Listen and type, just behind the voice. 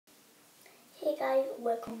Hey guys,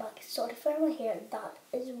 welcome back. Sorry for my hair. That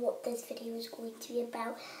is what this video is going to be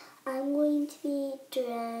about. I'm going to be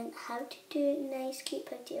doing how to do nice cute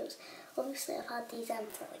pigtails. Obviously I've had these in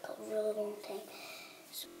for like a really long time.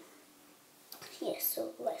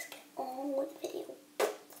 So let's get on with the video.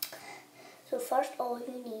 So first all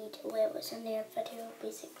you need, well it's in their video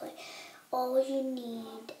basically, all you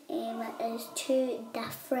need is two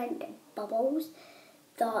different bubbles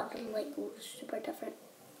that like look super different.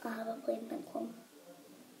 I have a plain pink one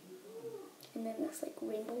and then this like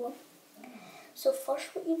rainbow one. So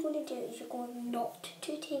first what you're going to do is you're going not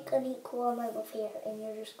to take an equal amount of hair and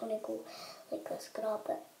you're just going to go like this, grab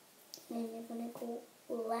it, and then you're going to go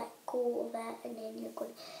let go of it, and then you're going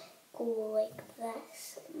to go like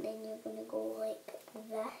this, and then you're going to go like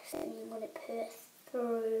this, and you're going to put it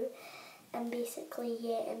through, and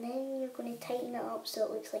basically and then you're going to tighten it up so it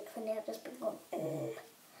looks like the nail has been going.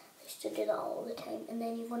 I used to do that all the time. And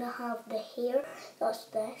then you're going to have the hair, that's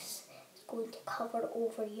this, is going to cover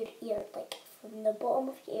over your ear, like from the bottom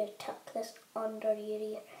of your ear, tuck this under your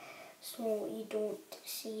ear so you don't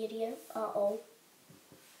see your ear at all.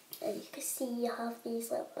 And you can see you have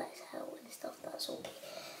these little bits out and stuff, that's okay,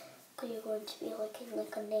 because you're going to be looking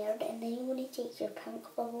like a nerd. And then you're going to take your pink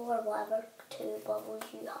bubble or whatever two bubbles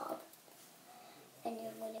you have, and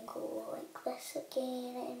you're going to go like this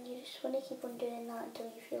again, and you just want to keep on doing that until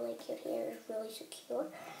you feel like your hair is really secure.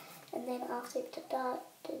 And then after you've done that,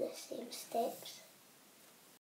 do the same steps.